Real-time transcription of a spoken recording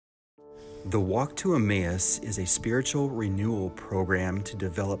The Walk to Emmaus is a spiritual renewal program to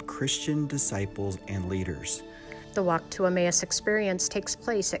develop Christian disciples and leaders. The Walk to Emmaus experience takes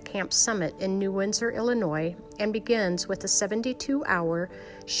place at Camp Summit in New Windsor, Illinois, and begins with a 72-hour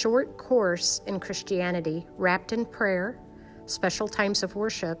short course in Christianity wrapped in prayer, special times of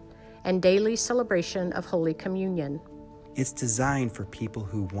worship, and daily celebration of Holy Communion. It's designed for people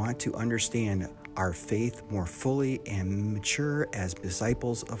who want to understand our faith more fully and mature as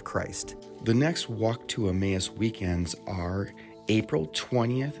disciples of Christ. The next Walk to Emmaus weekends are April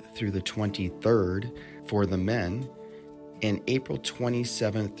 20th through the 23rd for the men and April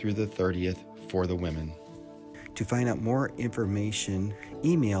 27th through the 30th for the women. To find out more information,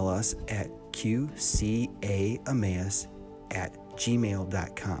 email us at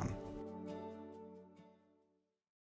qcaemmaus@gmail.com.